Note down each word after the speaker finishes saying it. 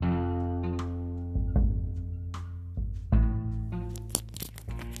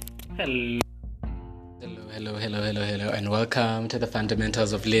Hello. Hello, and welcome to the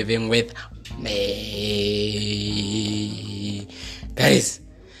Fundamentals of Living with me. Guys,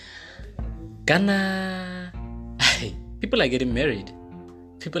 Ghana, people are getting married,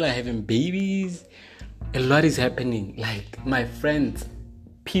 people are having babies, a lot is happening. Like, my friends,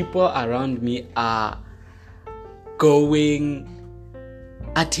 people around me are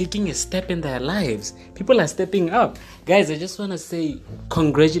taking a step in their lives. People are stepping up. Guys, I just want to say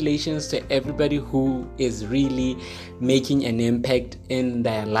congratulations to everybody who is really making an impact in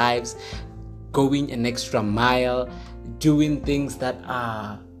their lives, going an extra mile, doing things that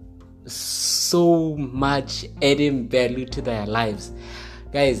are so much adding value to their lives.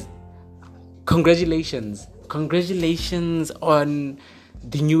 Guys, congratulations on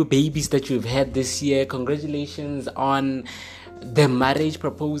the new babies that you've had this year. Congratulations on the marriage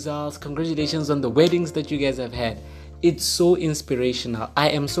proposals. Congratulations on the weddings that you guys have had. It's so inspirational. I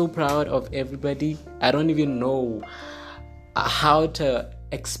am so proud of everybody. I don't even know how to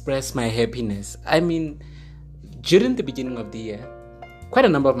express my happiness. I mean, during the beginning of the year, quite a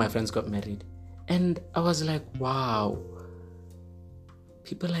number of my friends got married, and I was like, wow,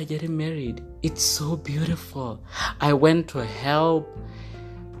 people are getting married. It's so beautiful. I went to help,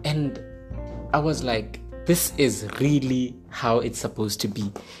 and I was like, this is really how it's supposed to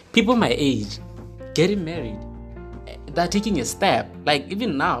be. People my age getting married, they're taking a step. Like,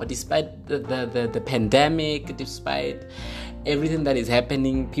 even now, despite the pandemic, despite everything that is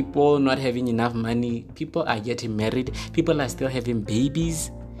happening, people not having enough money, people are getting married, people are still having babies,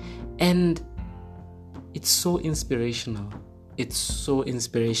 and it's so inspirational. It's so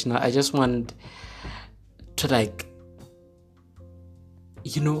inspirational. I just want to, like,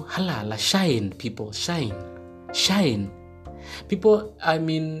 halala, shine, people, shine. People,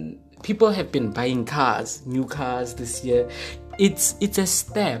 people have been buying new cars this year. It's a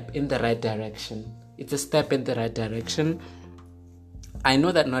step in the right direction. I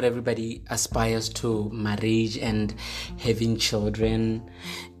know that not everybody aspires to marriage and having children.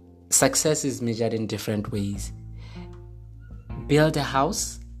 Success is measured in different ways. Build a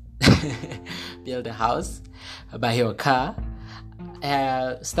house, buy your car,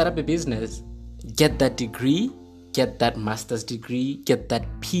 start up a business, get that degree, get that master's degree, get that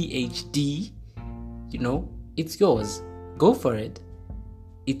PhD. It's yours. Go for it.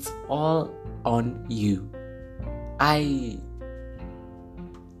 It's all on you. I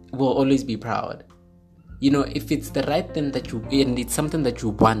will always be proud. If it's the right thing and it's something that you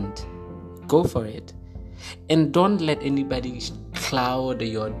want, go for it. And don't let anybody cloud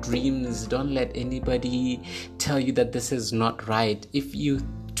your dreams. Don't let anybody tell you that this is not right. If you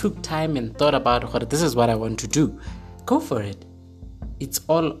took time and thought about this is what I want to do, go for it. It's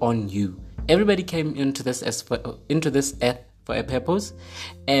all on you. Everybody came into this earth for a purpose,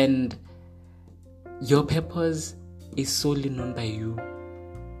 and your purpose is solely known by you.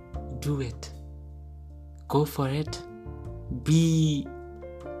 Do it. Go for it. Be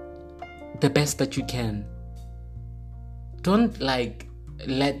the best that you can. Don't let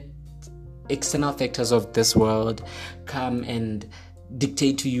external factors of this world come and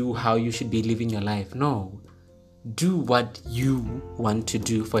dictate to you how you should be living your life. No. Do what you want to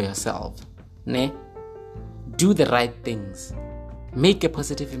do for yourself. Do the right things. Make a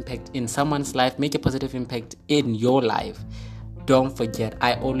positive impact in someone's life. Make a positive impact in your life. Don't forget,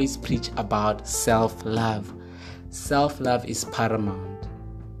 I always preach about self-love. Self-love is paramount.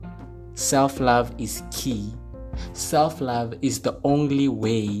 Self-love is key. Self-love is the only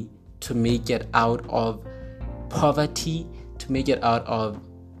way to make it out of poverty, to make it out of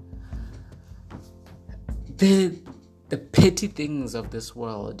the petty things of this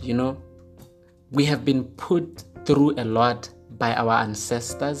world. We have been put through a lot by our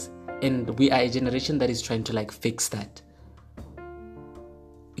ancestors, and we are a generation that is trying to fix that.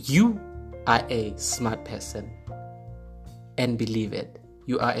 You are a smart person, and believe it,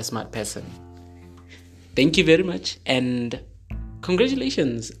 you are a smart person. Thank you very much, and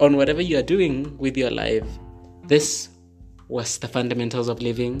congratulations on whatever you are doing with your life. This was the Fundamentals of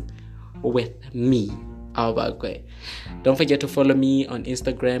Living with me, Albakwe. Don't forget to follow me on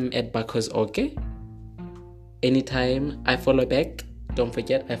Instagram at bakosoke. Anytime I follow back, don't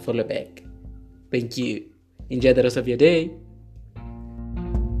forget I follow back. Thank you. Enjoy the rest of your day.